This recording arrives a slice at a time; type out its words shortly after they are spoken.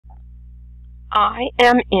I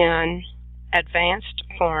am in Advanced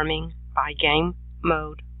Farming by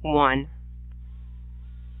Gamemode One.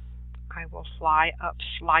 I will fly up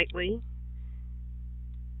slightly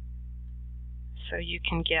so you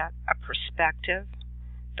can get a perspective.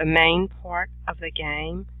 The main part of the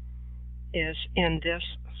game is in this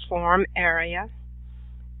farm area,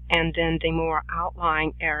 and then the more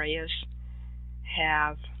outlying areas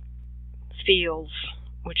have fields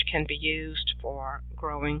which can be used for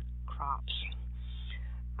growing crops.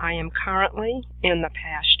 I am currently in the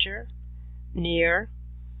pasture near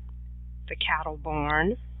the cattle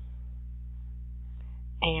barn,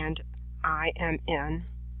 and I am in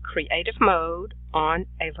creative mode on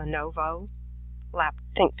a Lenovo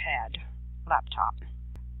Thinkpad laptop.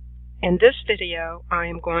 In this video, I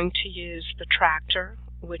am going to use the tractor,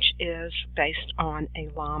 which is based on a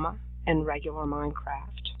llama in regular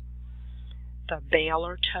Minecraft, the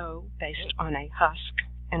Baler Tow based on a husk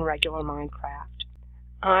in regular Minecraft.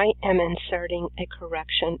 I am inserting a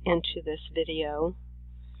correction into this video.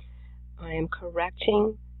 I am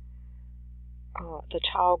correcting the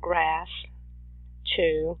tall grass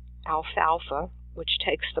to Alfalfa, which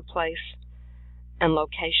takes the place and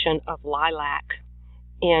location of Lilac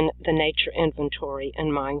in the nature inventory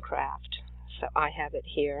in Minecraft. So I have it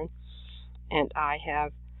here, and I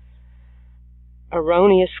have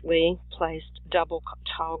erroneously placed double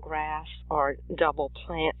tall grass or double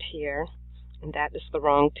plant here, and that is the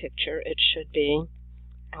wrong picture. It should be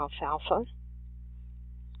Alfalfa,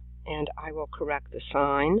 and I will correct the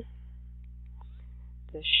sign.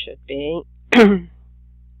 This should be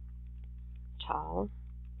tall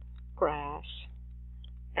grass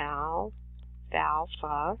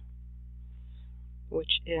Alfalfa,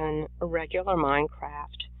 which in regular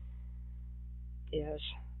Minecraft is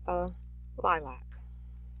a lilac.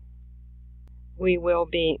 We will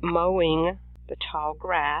be mowing the tall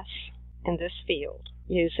grass in this field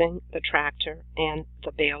using the tractor and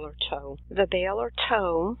the Baler Tow. The Baler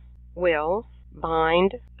Tow will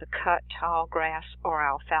bind the cut tall grass or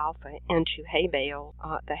alfalfa into hay bale,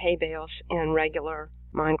 the hay bales in regular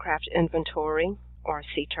Minecraft inventory or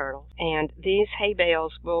sea turtle. And these hay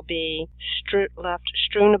bales will be left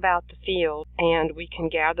strewn about the field, and we can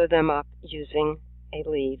gather them up using a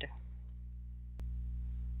lead.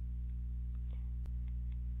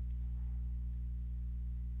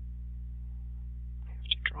 I have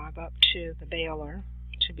to drive up to the baler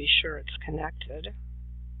to be sure it's connected.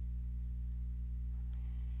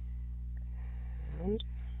 And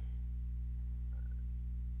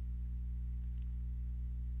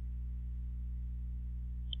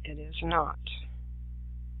it is not.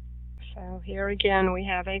 So here again we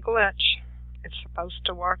have a glitch. It's supposed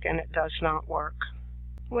to work and it does not work.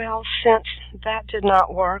 Well, since that did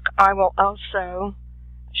not work, I will also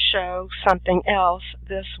show something else.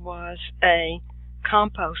 This was a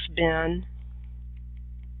compost bin.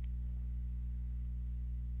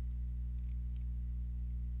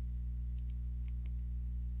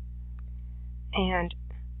 And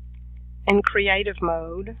in creative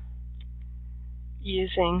mode,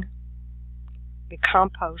 using the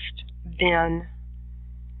compost bin,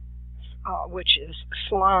 which is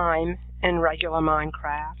slime in regular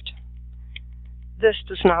Minecraft, this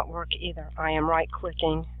does not work either. I am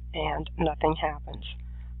right-clicking and nothing happens.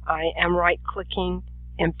 I am right-clicking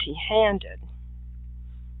empty-handed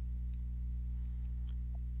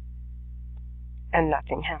and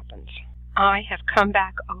nothing happens. I have come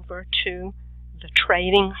back over to the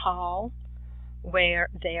trading hall where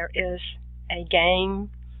there is a game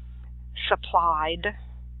supplied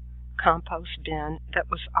compost bin that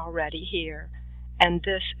was already here, and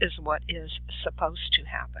this is what is supposed to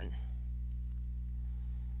happen.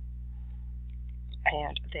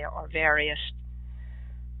 And there are various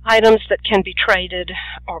items that can be traded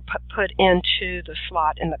or put into the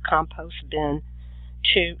slot in the compost bin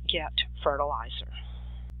to get fertilizer.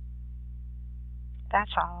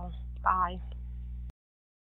 That's all. Bye.